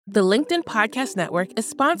The LinkedIn Podcast Network is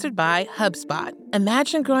sponsored by HubSpot.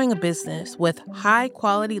 Imagine growing a business with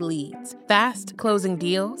high-quality leads, fast closing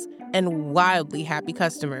deals, and wildly happy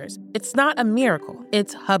customers. It's not a miracle,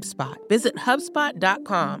 it's HubSpot. Visit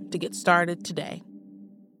HubSpot.com to get started today.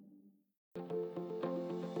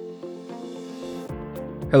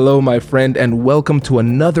 Hello, my friend, and welcome to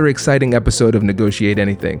another exciting episode of Negotiate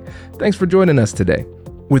Anything. Thanks for joining us today.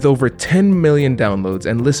 With over 10 million downloads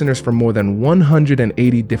and listeners from more than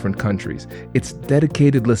 180 different countries, it's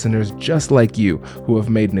dedicated listeners just like you who have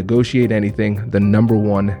made Negotiate Anything the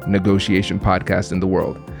 #1 negotiation podcast in the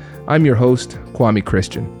world. I'm your host, Kwame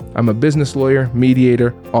Christian. I'm a business lawyer,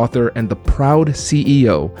 mediator, author, and the proud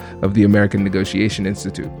CEO of the American Negotiation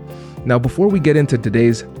Institute. Now, before we get into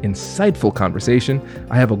today's insightful conversation,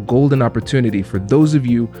 I have a golden opportunity for those of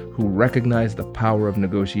you who recognize the power of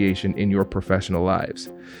negotiation in your professional lives.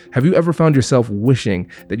 Have you ever found yourself wishing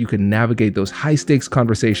that you could navigate those high-stakes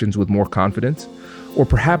conversations with more confidence? Or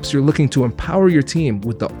perhaps you're looking to empower your team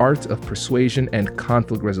with the art of persuasion and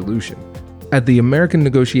conflict resolution. At the American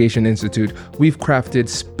Negotiation Institute, we've crafted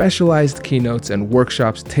specialized keynotes and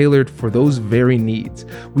workshops tailored for those very needs.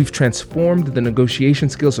 We've transformed the negotiation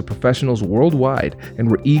skills of professionals worldwide,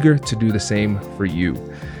 and we're eager to do the same for you.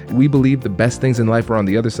 We believe the best things in life are on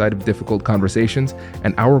the other side of difficult conversations,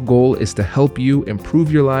 and our goal is to help you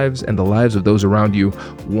improve your lives and the lives of those around you,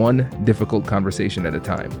 one difficult conversation at a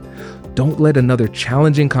time. Don't let another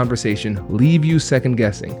challenging conversation leave you second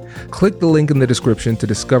guessing. Click the link in the description to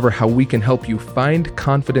discover how we can help you find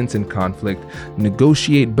confidence in conflict,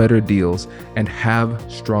 negotiate better deals, and have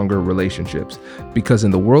stronger relationships. Because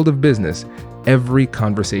in the world of business, every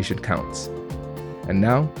conversation counts. And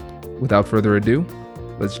now, without further ado,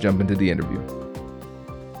 let's jump into the interview.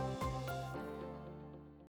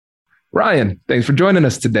 Ryan, thanks for joining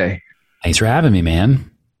us today. Thanks for having me, man.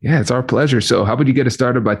 Yeah, it's our pleasure. So how about you get us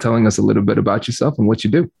started by telling us a little bit about yourself and what you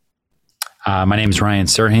do? My name is Ryan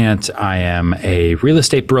Serhant. I am a real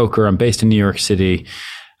estate broker. I'm based in New York City.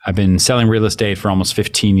 I've been selling real estate for almost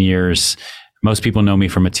 15 years. Most people know me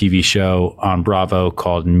from a TV show on Bravo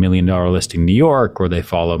called $1 Million Listing New York, or they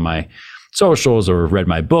follow my socials or read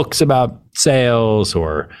my books about sales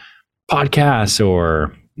or podcasts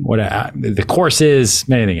or what the courses,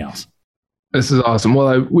 anything else. This is awesome.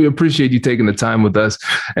 Well, we appreciate you taking the time with us.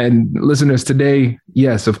 And listeners, today,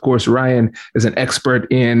 yes, of course, Ryan is an expert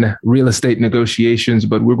in real estate negotiations,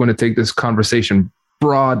 but we're going to take this conversation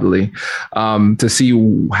broadly to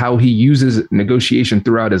see how he uses negotiation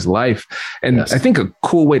throughout his life. And yes, I think a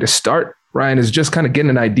cool way to start, Ryan, is just kind of getting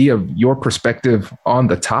an idea of your perspective on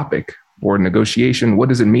the topic or negotiation. What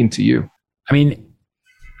does it mean to you? I mean,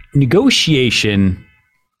 negotiation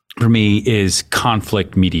for me is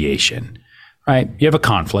conflict mediation. Right? You have a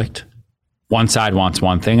conflict. One side wants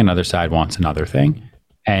one thing, another side wants another thing,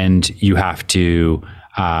 and you have to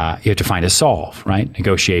find a solve. Right?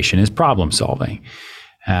 Negotiation is problem solving.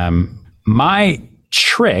 My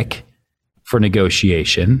trick for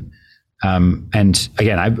negotiation, and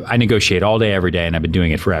again, I negotiate all day, every day, and I've been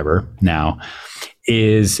doing it forever now,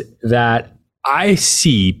 is that I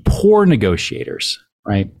see poor negotiators.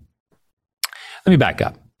 Right? Let me back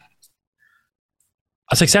up.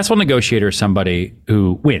 A successful negotiator is somebody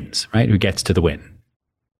who wins, right? Who gets to the win.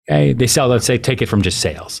 Okay, they sell. Let's say, take it from just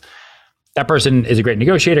sales. That person is a great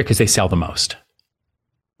negotiator because they sell the most,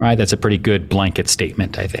 right? That's a pretty good blanket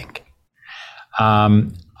statement, I think.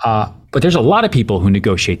 But there's a lot of people who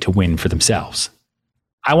negotiate to win for themselves.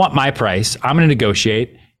 I want my price. I'm going to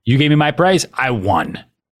negotiate. You gave me my price. I won.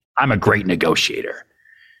 I'm a great negotiator.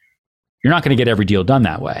 You're not going to get every deal done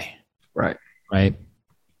that way. Right. Right.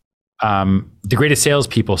 The greatest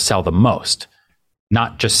salespeople sell the most,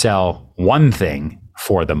 not just sell one thing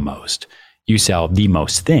for the most. You sell the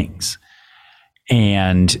most things.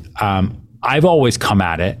 And I've always come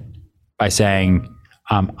at it by saying,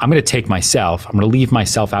 I'm going to take myself, I'm going to leave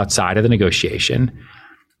myself outside of the negotiation.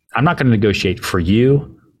 I'm not going to negotiate for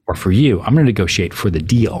you or for you. I'm going to negotiate for the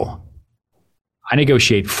deal. I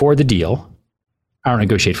negotiate for the deal. I don't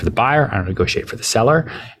negotiate for the buyer. I don't negotiate for the seller.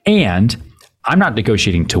 And I'm not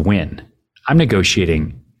negotiating to win. I'm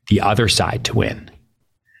negotiating the other side to win.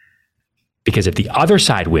 Because if the other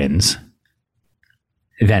side wins,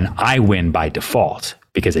 then I win by default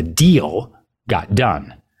because a deal got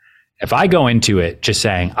done. If I go into it just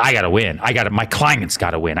saying, I got to win, my client's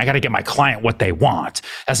got to win, I got to get my client what they want.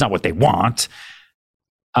 That's not what they want.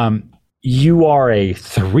 You are a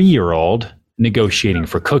 3-year-old negotiating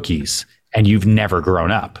for cookies and you've never grown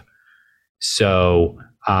up. So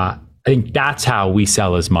I think that's how we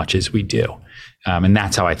sell as much as we do. And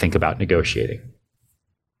that's how I think about negotiating.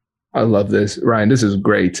 I love this, Ryan. This is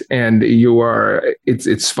great, and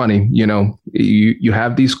it's funny. You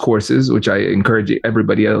have these courses, which I encourage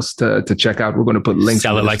everybody else to check out. We're going to put links.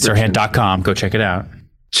 Sellitlikesirhant.com. Go check it out.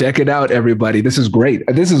 Check it out, everybody. This is great.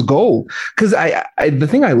 This is gold. Because the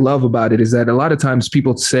thing I love about it is that a lot of times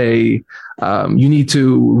people say you need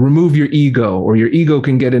to remove your ego, or your ego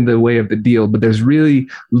can get in the way of the deal. But there's really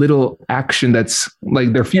little action that's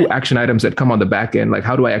like, there are few action items that come on the back end. Like,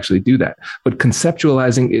 how do I actually do that? But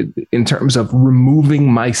conceptualizing it in terms of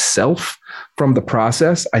removing myself from the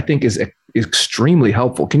process, I think is extremely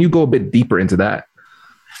helpful. Can you go a bit deeper into that?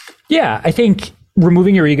 Yeah, I think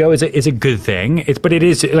removing your ego is a good thing. But it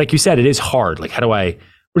is, like you said, it is hard. Like, what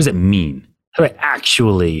does it mean? How do I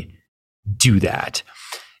actually do that?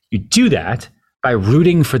 You do that by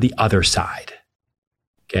rooting for the other side.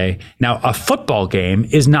 Okay. Now, a football game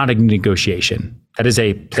is not a negotiation. That's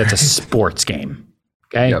a sports game.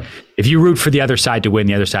 Okay. Yep. If you root for the other side to win,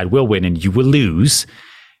 the other side will win and you will lose,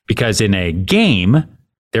 because in a game,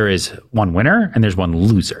 there is one winner and there's one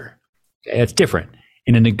loser. Okay. That's different.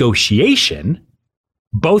 In a negotiation,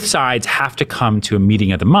 both sides have to come to a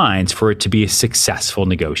meeting of the minds for it to be a successful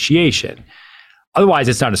negotiation. Otherwise,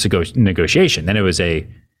 it's not a negotiation. Then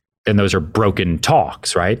those are broken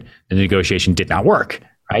talks, right? The negotiation did not work,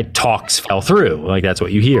 right? Talks fell through. Like, that's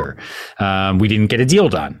what you hear. We didn't get a deal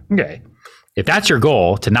done. Okay. If that's your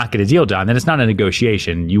goal, to not get a deal done, then it's not a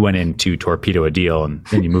negotiation. You went in to torpedo a deal and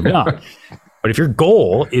then you moved on. But if your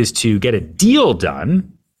goal is to get a deal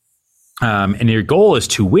done, and your goal is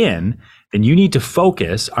to win, then you need to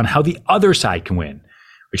focus on how the other side can win,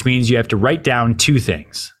 which means you have to write down two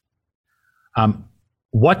things.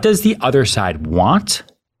 What does the other side want?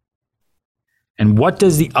 And what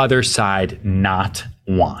does the other side not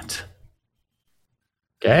want?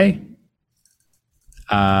 Okay?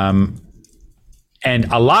 And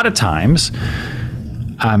a lot of times,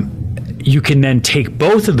 you can then take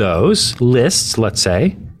both of those lists, let's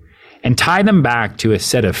say, and tie them back to a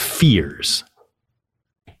set of fears.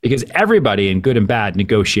 Because everybody, in good and bad,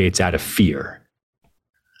 negotiates out of fear.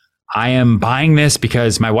 I am buying this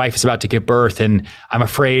because my wife is about to give birth and I'm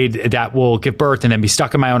afraid that we'll give birth and then be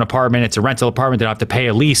stuck in my own apartment. It's a rental apartment that I have to pay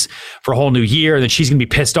a lease for a whole new year. And then she's going to be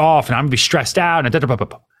pissed off and I'm going to be stressed out. And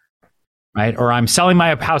right? Or I'm selling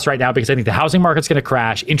my house right now because I think the housing market's going to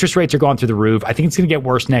crash. Interest rates are going through the roof. I think it's going to get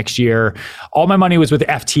worse next year. All my money was with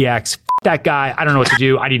FTX. That guy, I don't know what to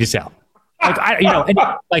do. I need to sell.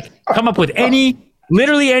 Come up with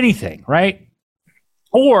literally anything, right?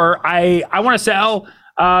 Or I want to sell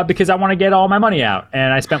because I want to get all my money out.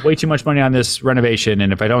 And I spent way too much money on this renovation.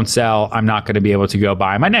 And if I don't sell, I'm not going to be able to go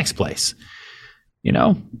buy my next place.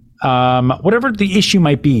 Whatever the issue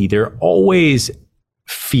might be, there are always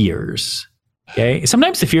fears. Okay.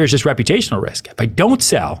 Sometimes the fear is just reputational risk. If I don't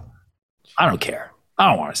sell, I don't care. I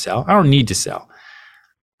don't want to sell. I don't need to sell.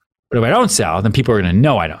 But if I don't sell, then people are going to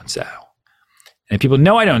know I don't sell. And if people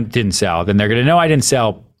know I didn't sell, then they're going to know I didn't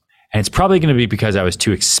sell. And it's probably going to be because I was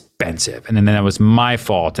too expensive. And then that was my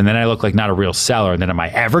fault. And then I look like not a real seller. And then am I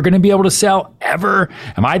ever going to be able to sell? Ever?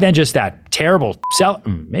 Am I then just that terrible seller?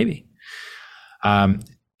 Maybe.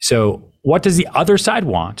 So what does the other side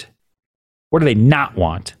want? What do they not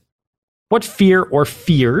want? What fear or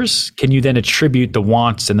fears can you then attribute the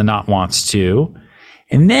wants and the not wants to?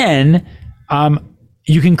 And then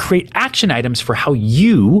you can create action items for how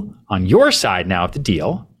you, on your side now of the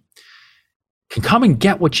deal, can come and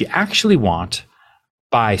get what you actually want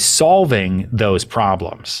by solving those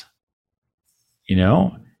problems.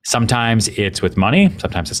 Sometimes it's with money,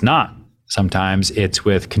 sometimes it's not. Sometimes it's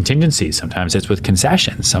with contingencies. Sometimes it's with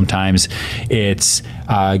concessions. Sometimes it's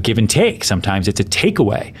give and take. Sometimes it's a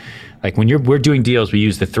takeaway. Like when we're doing deals, we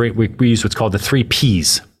use we use what's called the 3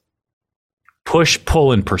 Ps: push,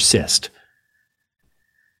 pull, and persist.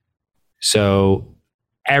 So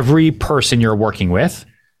every person you're working with,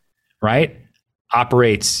 right,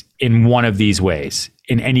 operates in one of these ways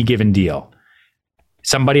in any given deal.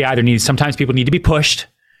 Sometimes people need to be pushed.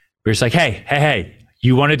 We're just like, hey,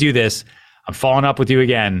 you want to do this? I'm following up with you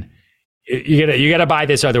again. You gotta buy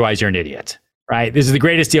this, otherwise you're an idiot, right? This is the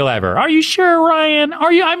greatest deal ever. Are you sure, Ryan?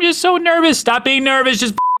 I'm just so nervous. Stop being nervous.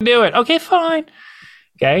 Just do it. Okay, fine.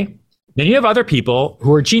 Okay. Then you have other people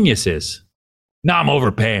who are geniuses. No, I'm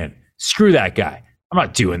overpaying. Screw that guy. I'm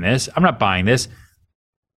not doing this. I'm not buying this.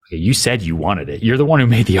 Okay, you said you wanted it. You're the one who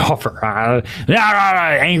made the offer.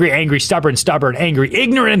 Angry, stubborn, angry,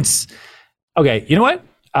 ignorance. Okay, you know what?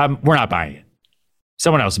 We're not buying it.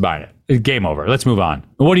 Someone else is buying it. It's game over. Let's move on.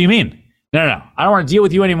 What do you mean? No. I don't want to deal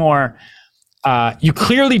with you anymore. You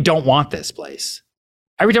clearly don't want this place.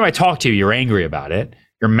 Every time I talk to you, you're angry about it.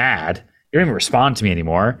 You're mad. You don't even respond to me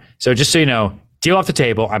anymore. So just so you know, Deal off the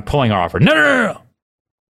table. I'm pulling our offer. No.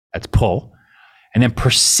 That's pull. And then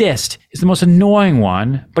persist is the most annoying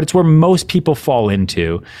one, but it's where most people fall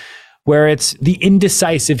into, where it's the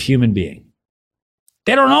indecisive human being.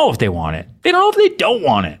 They don't know if they want it. They don't know if they don't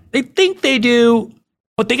want it. They think they do,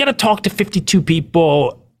 but they got to talk to 52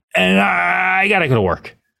 people, and I got to go to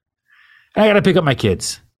work. I got to pick up my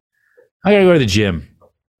kids. I got to go to the gym.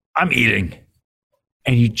 I'm eating.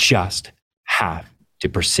 And you just have to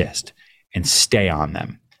persist and stay on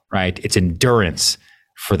them, right? It's endurance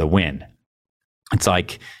for the win. It's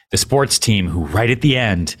like the sports team who right at the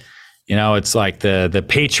end, it's like the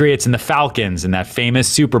Patriots and the Falcons in that famous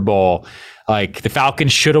Super Bowl. Like the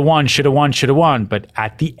Falcons should have won. But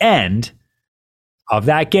at the end of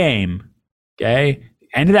that game,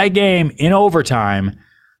 in overtime,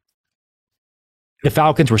 the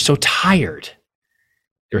Falcons were so tired.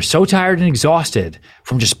 They were so tired and exhausted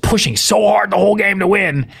from just pushing so hard the whole game to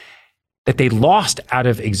win that they lost out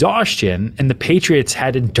of exhaustion, and the Patriots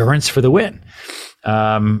had endurance for the win,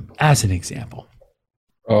 as an example.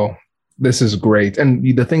 Oh, this is great.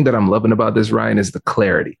 And the thing that I'm loving about this, Ryan, is the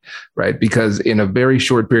clarity, right? Because in a very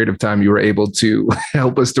short period of time, you were able to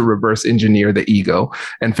help us to reverse engineer the ego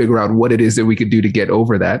and figure out what it is that we could do to get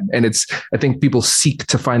over that. And I think people seek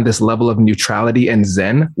to find this level of neutrality and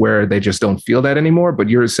zen where they just don't feel that anymore. But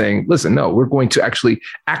you're saying, listen, no, we're going to actually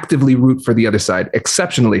actively root for the other side.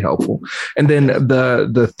 Exceptionally helpful. And then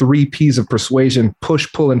the 3 Ps of persuasion, push,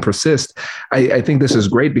 pull, and persist. I think this is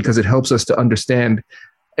great because it helps us to understand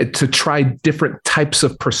to try different types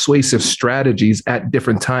of persuasive strategies at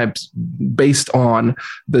different times based on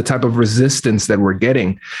the type of resistance that we're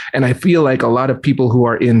getting. And I feel like a lot of people who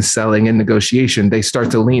are in selling and negotiation, they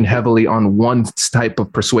start to lean heavily on one type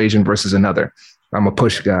of persuasion versus another. I'm a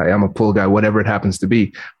push guy, I'm a pull guy, whatever it happens to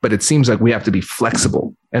be. But it seems like we have to be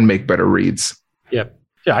flexible and make better reads. Yep.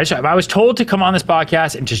 Yeah, I was told to come on this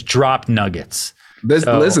podcast and just drop nuggets.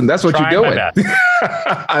 Listen, that's what you're doing.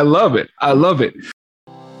 I love it.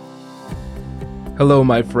 Hello,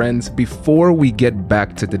 my friends. Before we get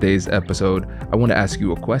back to today's episode, I want to ask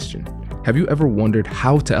you a question. Have you ever wondered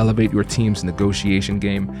how to elevate your team's negotiation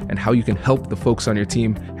game and how you can help the folks on your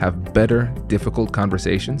team have better, difficult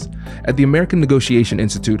conversations? At the American Negotiation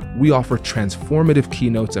Institute, we offer transformative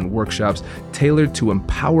keynotes and workshops tailored to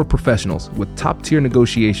empower professionals with top-tier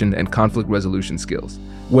negotiation and conflict resolution skills.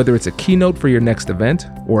 Whether it's a keynote for your next event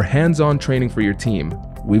or hands-on training for your team,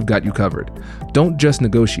 we've got you covered. Don't just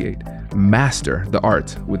negotiate. Master the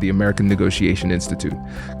art with the American Negotiation Institute.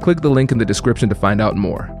 Click the link in the description to find out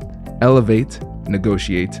more. Elevate,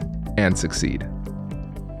 negotiate, and succeed.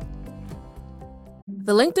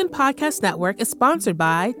 The LinkedIn Podcast Network is sponsored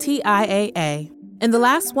by TIAA. In the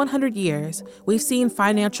last 100 years, we've seen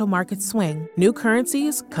financial markets swing, new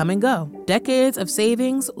currencies come and go, decades of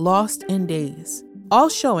savings lost in days, all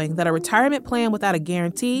showing that a retirement plan without a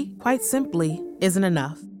guarantee, quite simply, isn't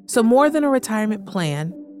enough. So more than a retirement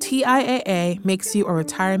plan, TIAA makes you a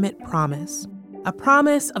retirement promise. A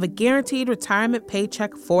promise of a guaranteed retirement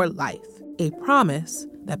paycheck for life. A promise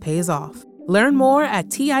that pays off. Learn more at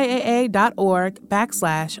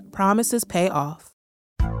TIAA.org/promisespayoff.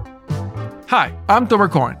 Hi, I'm Tomer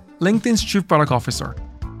Korn, LinkedIn's Chief Product Officer.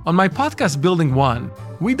 On my podcast, Building One,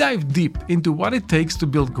 we dive deep into what it takes to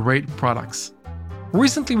build great products.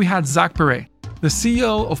 Recently, we had Zach Perret, the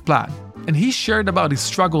CEO of Plaid, and he shared about his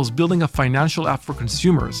struggles building a financial app for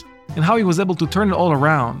consumers and how he was able to turn it all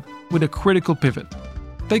around with a critical pivot.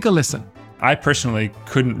 Take a listen. I personally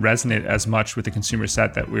couldn't resonate as much with the consumer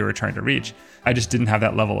set that we were trying to reach. I just didn't have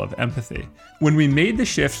that level of empathy. When we made the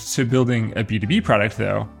shift to building a B2B product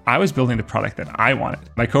though, I was building the product that I wanted.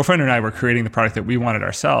 My co-founder and I were creating the product that we wanted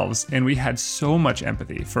ourselves, and we had so much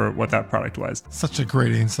empathy for what that product was. Such a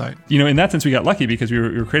great insight. In that sense, we got lucky because we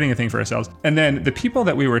were creating a thing for ourselves. And then the people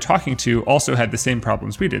that we were talking to also had the same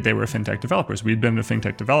problems we did. They were fintech developers. We'd been a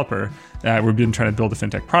fintech developer. We've been trying to build a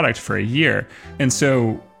fintech product for a year. And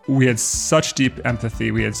so we had such deep empathy.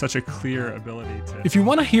 We had such a clear ability to... If you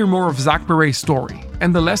want to hear more of Zach Perret's story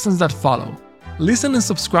and the lessons that follow, listen and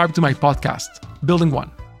subscribe to my podcast, Building One.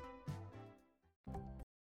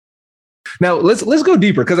 Now, let's go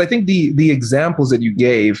deeper, because I think the examples that you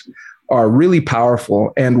gave are really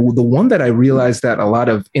powerful. And the one that I realized that a lot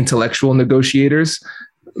of intellectual negotiators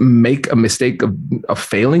make a mistake of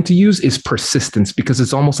failing to use is persistence, because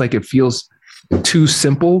it's almost like it feels too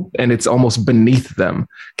simple and it's almost beneath them.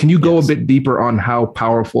 Can you go a bit deeper on how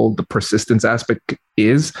powerful the persistence aspect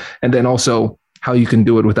is, and then also how you can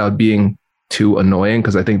do it without being too annoying?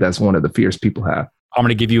 Because I think that's one of the fears people have. I'm going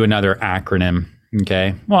to give you another acronym.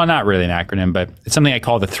 Okay. Well, not really an acronym, but it's something I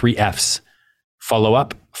call the 3 Fs: follow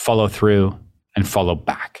up, follow through, and follow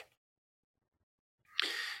back.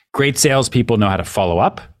 Great salespeople know how to follow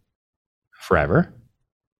up forever,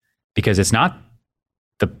 because it's not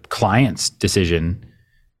the client's decision.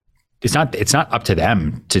 It's not up to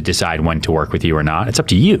them to decide when to work with you or not. It's up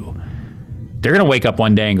to you. They're going to wake up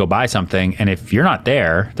one day and go buy something. And if you're not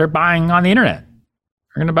there, they're buying on the internet.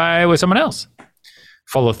 They're going to buy with someone else.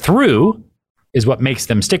 Follow through is what makes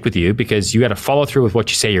them stick with you, because you got to follow through with what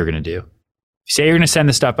you say you're going to do. If you say you're going to send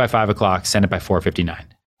the stuff by 5 o'clock, send it by 4:59.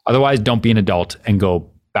 Otherwise, don't be an adult and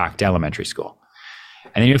go back to elementary school.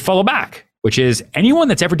 And then you follow back, which is anyone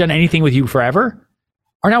that's ever done anything with you forever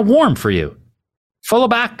are now warm for you. Follow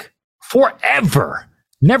back forever.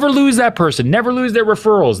 Never lose that person. Never lose their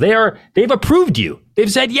referrals. They've approved you.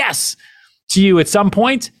 They've said yes to you at some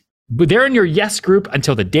point, but they're in your yes group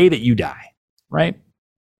until the day that you die, right?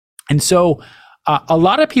 And so a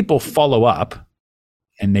lot of people follow up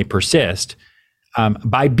and they persist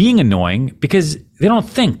by being annoying because they don't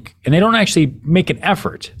think and they don't actually make an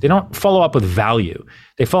effort. They don't follow up with value.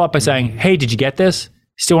 They follow up by saying, hey, did you get this?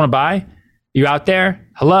 Still want to buy? You out there?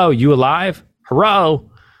 Hello, you alive? Hello?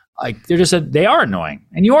 Like they are annoying,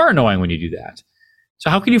 and you are annoying when you do that.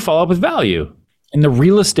 So how can you follow up with value? In the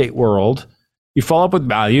real estate world, you follow up with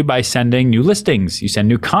value by sending new listings. You send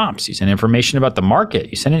new comps. You send information about the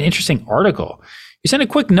market. You send an interesting article. You send a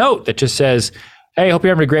quick note that just says, hey, hope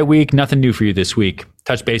you're having a great week. Nothing new for you this week.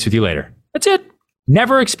 Touch base with you later. That's it.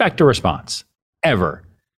 Never expect a response, ever.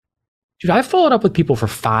 Dude, I followed up with people for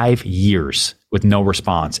 5 years with no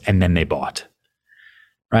response, and then they bought,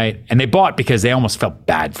 right? And they bought because they almost felt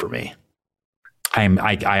bad for me.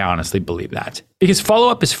 I honestly believe that, because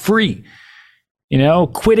follow-up is free.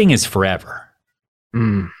 Quitting is forever.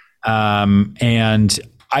 And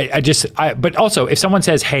but also if someone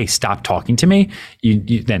says, hey, stop talking to me,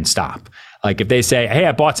 you then stop. Like if they say, hey,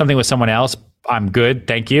 I bought something with someone else, I'm good,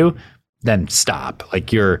 thank you, then stop. Like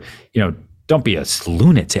don't be a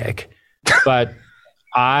lunatic. But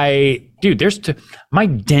my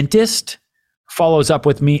dentist follows up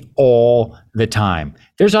with me all the time.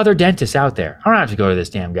 There's other dentists out there. I don't have to go to this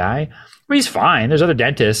damn guy. He's fine. There's other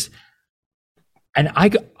dentists. And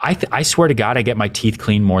I swear to God, I get my teeth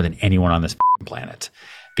cleaned more than anyone on this planet,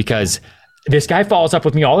 because this guy follows up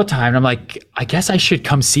with me all the time. And I'm like, I guess I should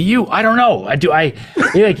come see you. I don't know. He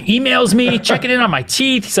like emails me, checking in on my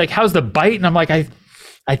teeth. He's like, how's the bite? And I'm like,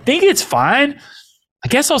 I think it's fine. I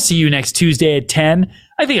guess I'll see you next Tuesday at 10.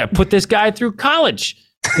 I think I put this guy through college,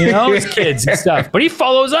 his kids and stuff. But he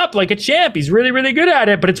follows up like a champ. He's really, really good at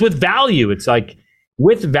it, but it's with value. It's like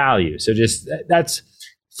with value. So that's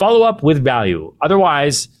follow up with value.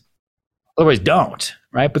 Otherwise don't,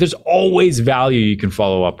 right? But there's always value you can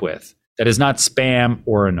follow up with that is not spam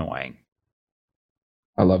or annoying.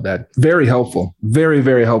 I love that. Very helpful. Very,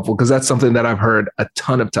 very helpful. Because that's something that I've heard a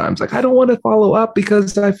ton of times. Like, I don't want to follow up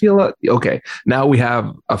because I feel okay. Now we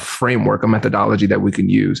have a framework, a methodology that we can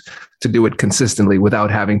use to do it consistently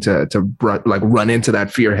without having to run into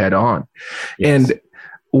that fear head on. Yes. And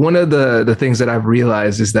one of the things that I've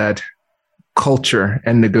realized is that culture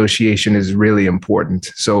and negotiation is really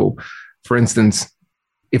important. So, for instance,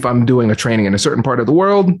 if I'm doing a training in a certain part of the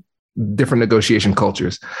world, different negotiation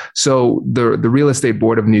cultures. So the Real Estate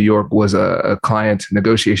Board of New York was a client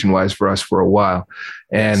negotiation wise for us for a while.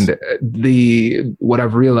 And what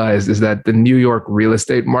I've realized is that the New York real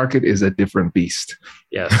estate market is a different beast.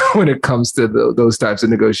 Yes. When it comes to those types of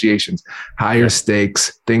negotiations, higher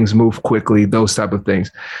stakes, things move quickly, those type of things.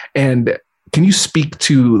 And can you speak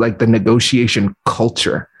to like the negotiation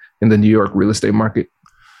culture in the New York real estate market?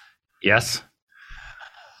 Yes.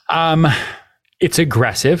 It's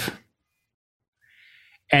aggressive.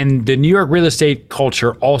 And the New York real estate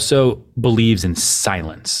culture also believes in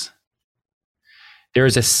silence. There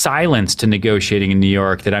is a silence to negotiating in New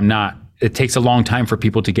York that it takes a long time for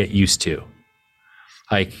people to get used to.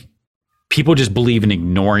 Like, people just believe in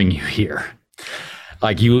ignoring you here.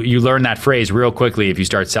 Like you learn that phrase real quickly if you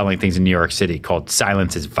start selling things in New York City, called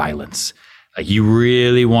silence is violence. Like, you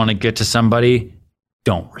really want to get to somebody,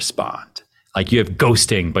 don't respond. Like, you have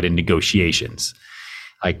ghosting, but in negotiations.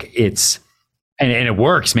 Like, and it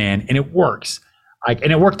works, man. And it works. Like,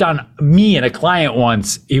 and it worked on me and a client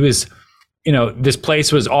once. He was, this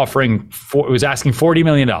place was asking $40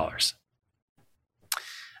 million.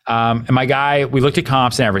 And my guy, we looked at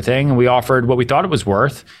comps and everything, and we offered what we thought it was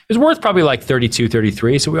worth. It was worth probably like 32,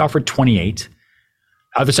 33. So we offered 28.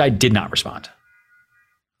 Other side did not respond.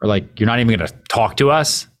 We're like, you're not even going to talk to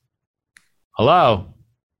us? Hello?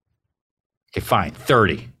 Okay, fine.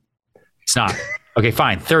 30. It's not. Okay,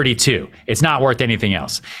 fine. 32. It's not worth anything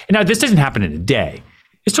else. And now this doesn't happen in a day.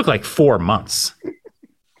 This took like 4 months.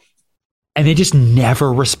 And they just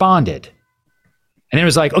never responded. And then it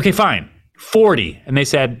was like, okay, fine. 40. And they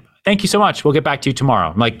said, thank you so much. We'll get back to you tomorrow.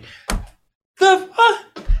 I'm like,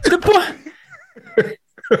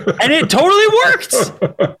 and it totally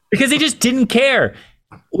worked because they just didn't care.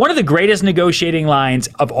 One of the greatest negotiating lines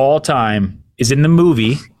of all time is in the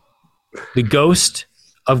movie The Ghost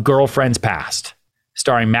of Girlfriend's Past,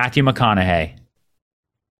 starring Matthew McConaughey,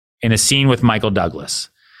 in a scene with Michael Douglas.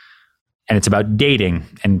 And it's about dating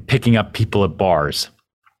and picking up people at bars.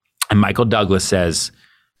 And Michael Douglas says,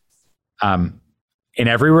 in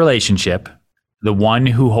every relationship, the one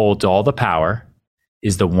who holds all the power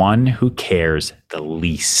is the one who cares the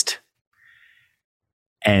least.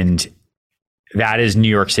 And that is New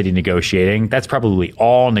York City negotiating. That's probably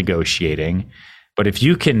all negotiating. But if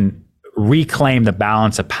you can reclaim the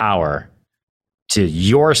balance of power to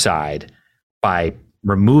your side by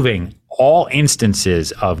removing all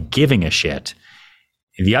instances of giving a shit,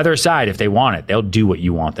 the other side, if they want it, they'll do what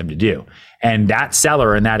you want them to do. And that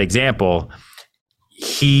seller in that example,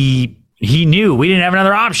 he knew we didn't have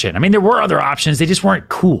another option. I mean, there were other options. They just weren't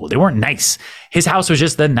cool. They weren't nice. His house was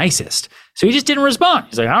just the nicest. So he just didn't respond.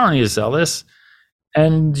 He's like, I don't need to sell this.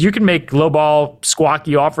 And you can make lowball,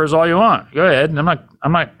 squawky offers all you want. Go ahead. I'm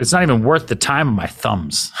not, it's not even worth the time of my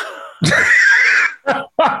thumbs.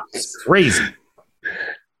 It's crazy.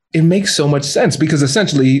 It makes so much sense because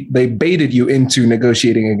essentially they baited you into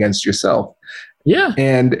negotiating against yourself. Yeah.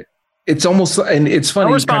 And it's almost, and it's funny.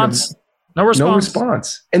 No response. No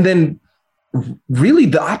response. And then really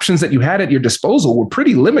the options that you had at your disposal were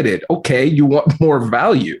pretty limited. Okay, you want more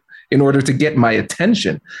value in order to get my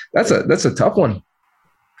attention. That's a tough one.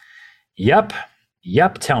 Yep.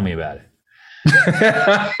 Tell me about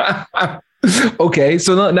it. Okay,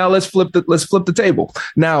 so now let's flip the table.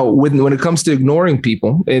 Now, when it comes to ignoring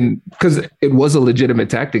people, and because it was a legitimate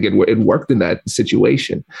tactic, it worked in that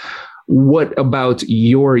situation. What about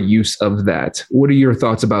your use of that? What are your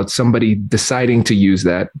thoughts about somebody deciding to use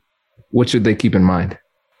that? What should they keep in mind?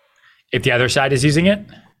 If the other side is using it?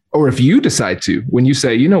 Or if you decide to, when you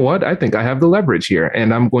say, you know what, I think I have the leverage here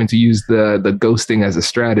and I'm going to use the ghosting as a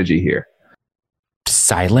strategy here.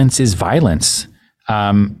 Silence is violence.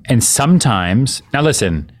 And sometimes, now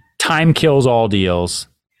listen, time kills all deals,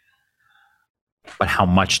 but how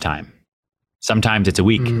much time? Sometimes it's a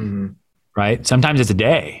week, right? Sometimes it's a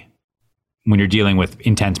day when you're dealing with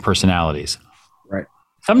intense personalities. Right.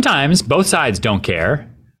 Sometimes both sides don't care,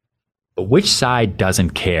 but which side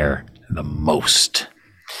doesn't care the most?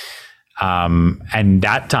 And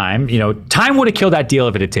that time, time would have killed that deal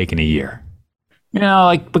if it had taken a year.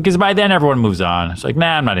 Because by then everyone moves on. It's like,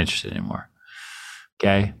 nah, I'm not interested anymore.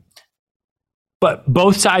 Okay. But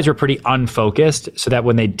both sides were pretty unfocused, so that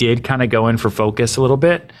when they did kind of go in for focus a little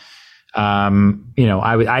bit, I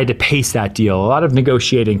had to pace that deal. A lot of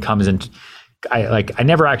negotiating comes in. I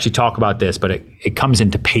never actually talk about this, but it comes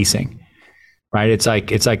into pacing, right? It's like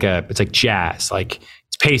jazz, like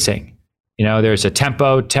it's pacing. There's a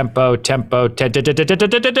tempo,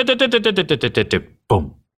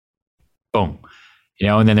 boom, boom.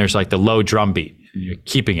 And then there's like the low drum beat. You're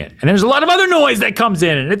keeping it. And there's a lot of other noise that comes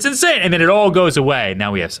in and it's insane. And then it all goes away.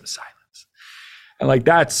 Now we have some silence. And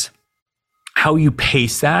that's how you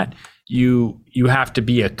pace that. You have to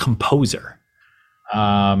be a composer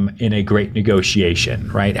in a great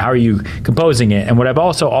negotiation, right? How are you composing it? And what I've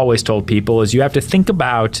also always told people is you have to think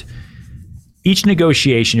about each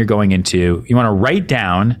negotiation you're going into. You want to write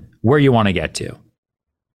down where you want to get to.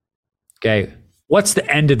 Okay. What's the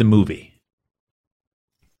end of the movie?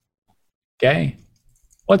 Okay.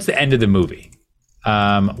 What's the end of the movie?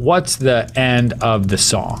 What's the end of the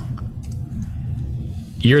song?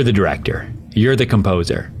 You're the director. You're the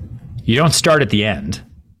composer. You don't start at the end.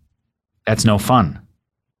 That's no fun.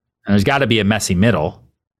 And there's got to be a messy middle.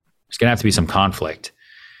 There's going to have to be some conflict.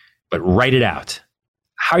 But write it out.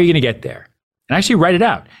 How are you going to get there? And actually write it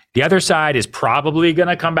out. The other side is probably going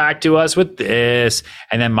to come back to us with this.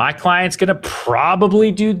 And then my client's going to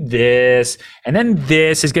probably do this. And then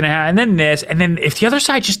this is going to happen. And then this. And then if the other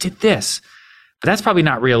side just did this. But that's probably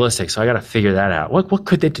not realistic. So I got to figure that out. What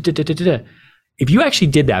could they do? If you actually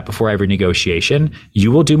did that before every negotiation,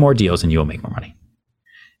 you will do more deals and you will make more money.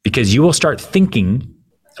 Because you will start thinking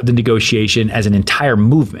of the negotiation as an entire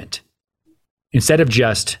movement. Instead of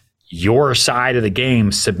just your side of the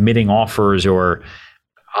game submitting offers or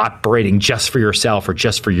operating just for yourself or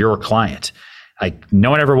just for your client. Like no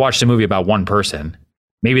one ever watched a movie about one person.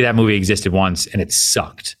 Maybe that movie existed once and it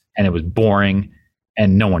sucked and it was boring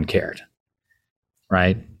and no one cared,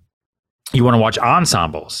 right? You want to watch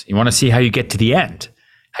ensembles. You want to see how you get to the end.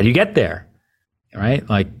 How do you get there, right?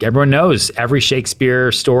 Like everyone knows every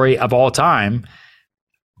Shakespeare story of all time,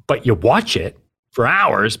 but you watch it for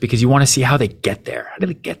hours because you want to see how they get there. How do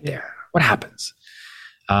they get there? What happens?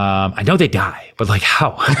 I know they die, but like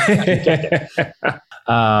how?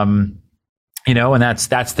 You know, and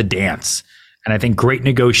that's the dance. And I think great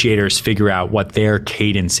negotiators figure out what their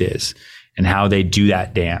cadence is and how they do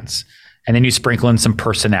that dance. And then you sprinkle in some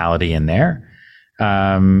personality in there,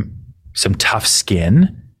 some tough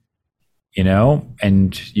skin, you know,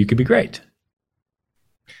 and you could be great.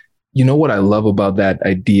 You know what I love about that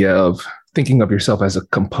idea of thinking of yourself as a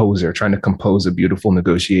composer, trying to compose a beautiful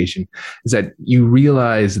negotiation, is that you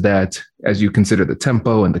realize that as you consider the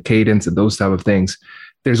tempo and the cadence and those type of things,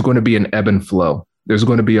 there's going to be an ebb and flow. There's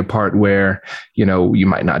going to be a part where, you know, you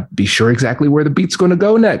might not be sure exactly where the beat's going to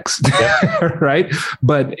go next, right?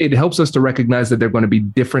 But it helps us to recognize that there are going to be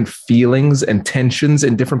different feelings and tensions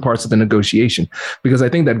in different parts of the negotiation. Because I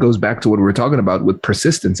think that goes back to what we were talking about with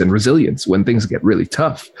persistence and resilience when things get really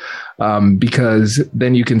tough. Because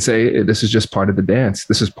then you can say, this is just part of the dance.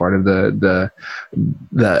 This is part of the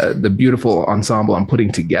beautiful ensemble I'm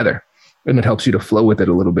putting together. And it helps you to flow with it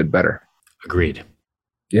a little bit better. Agreed.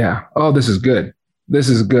 Yeah. Oh, this is good. This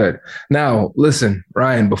is good. Now, listen,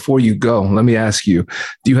 Ryan, before you go, let me ask you,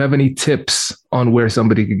 do you have any tips on where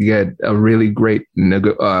somebody could get a really great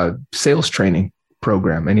sales training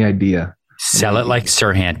program? Any idea?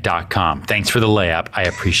 Sellitlikesirhant.com. Thanks for the layup. I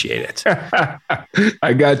appreciate it.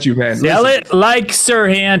 I got you, man.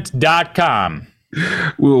 Sellitlikesirhant.com.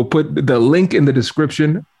 We will put the link in the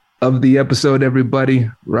description of the episode, everybody.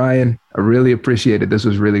 Ryan, I really appreciate it. This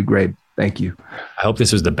was really great. Thank you. I hope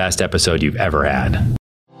this was the best episode you've ever had.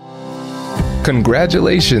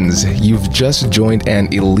 Congratulations! You've just joined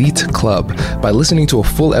an elite club. By listening to a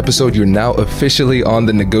full episode, you're now officially on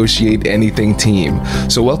the Negotiate Anything team.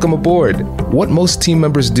 So welcome aboard. What most team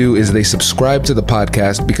members do is they subscribe to the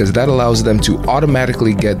podcast because that allows them to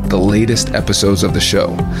automatically get the latest episodes of the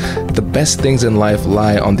show. The best things in life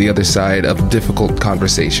lie on the other side of difficult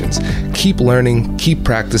conversations. Keep learning, keep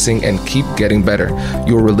practicing, and keep getting better.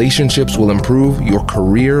 Your relationships will improve, your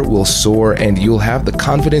career will soar, and you'll have the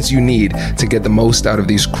confidence you need to get the most out of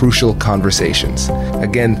these crucial conversations.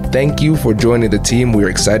 Again, thank you for joining the team. We're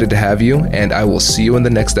excited to have you, and I will see you in the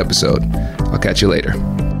next episode. I'll catch you later.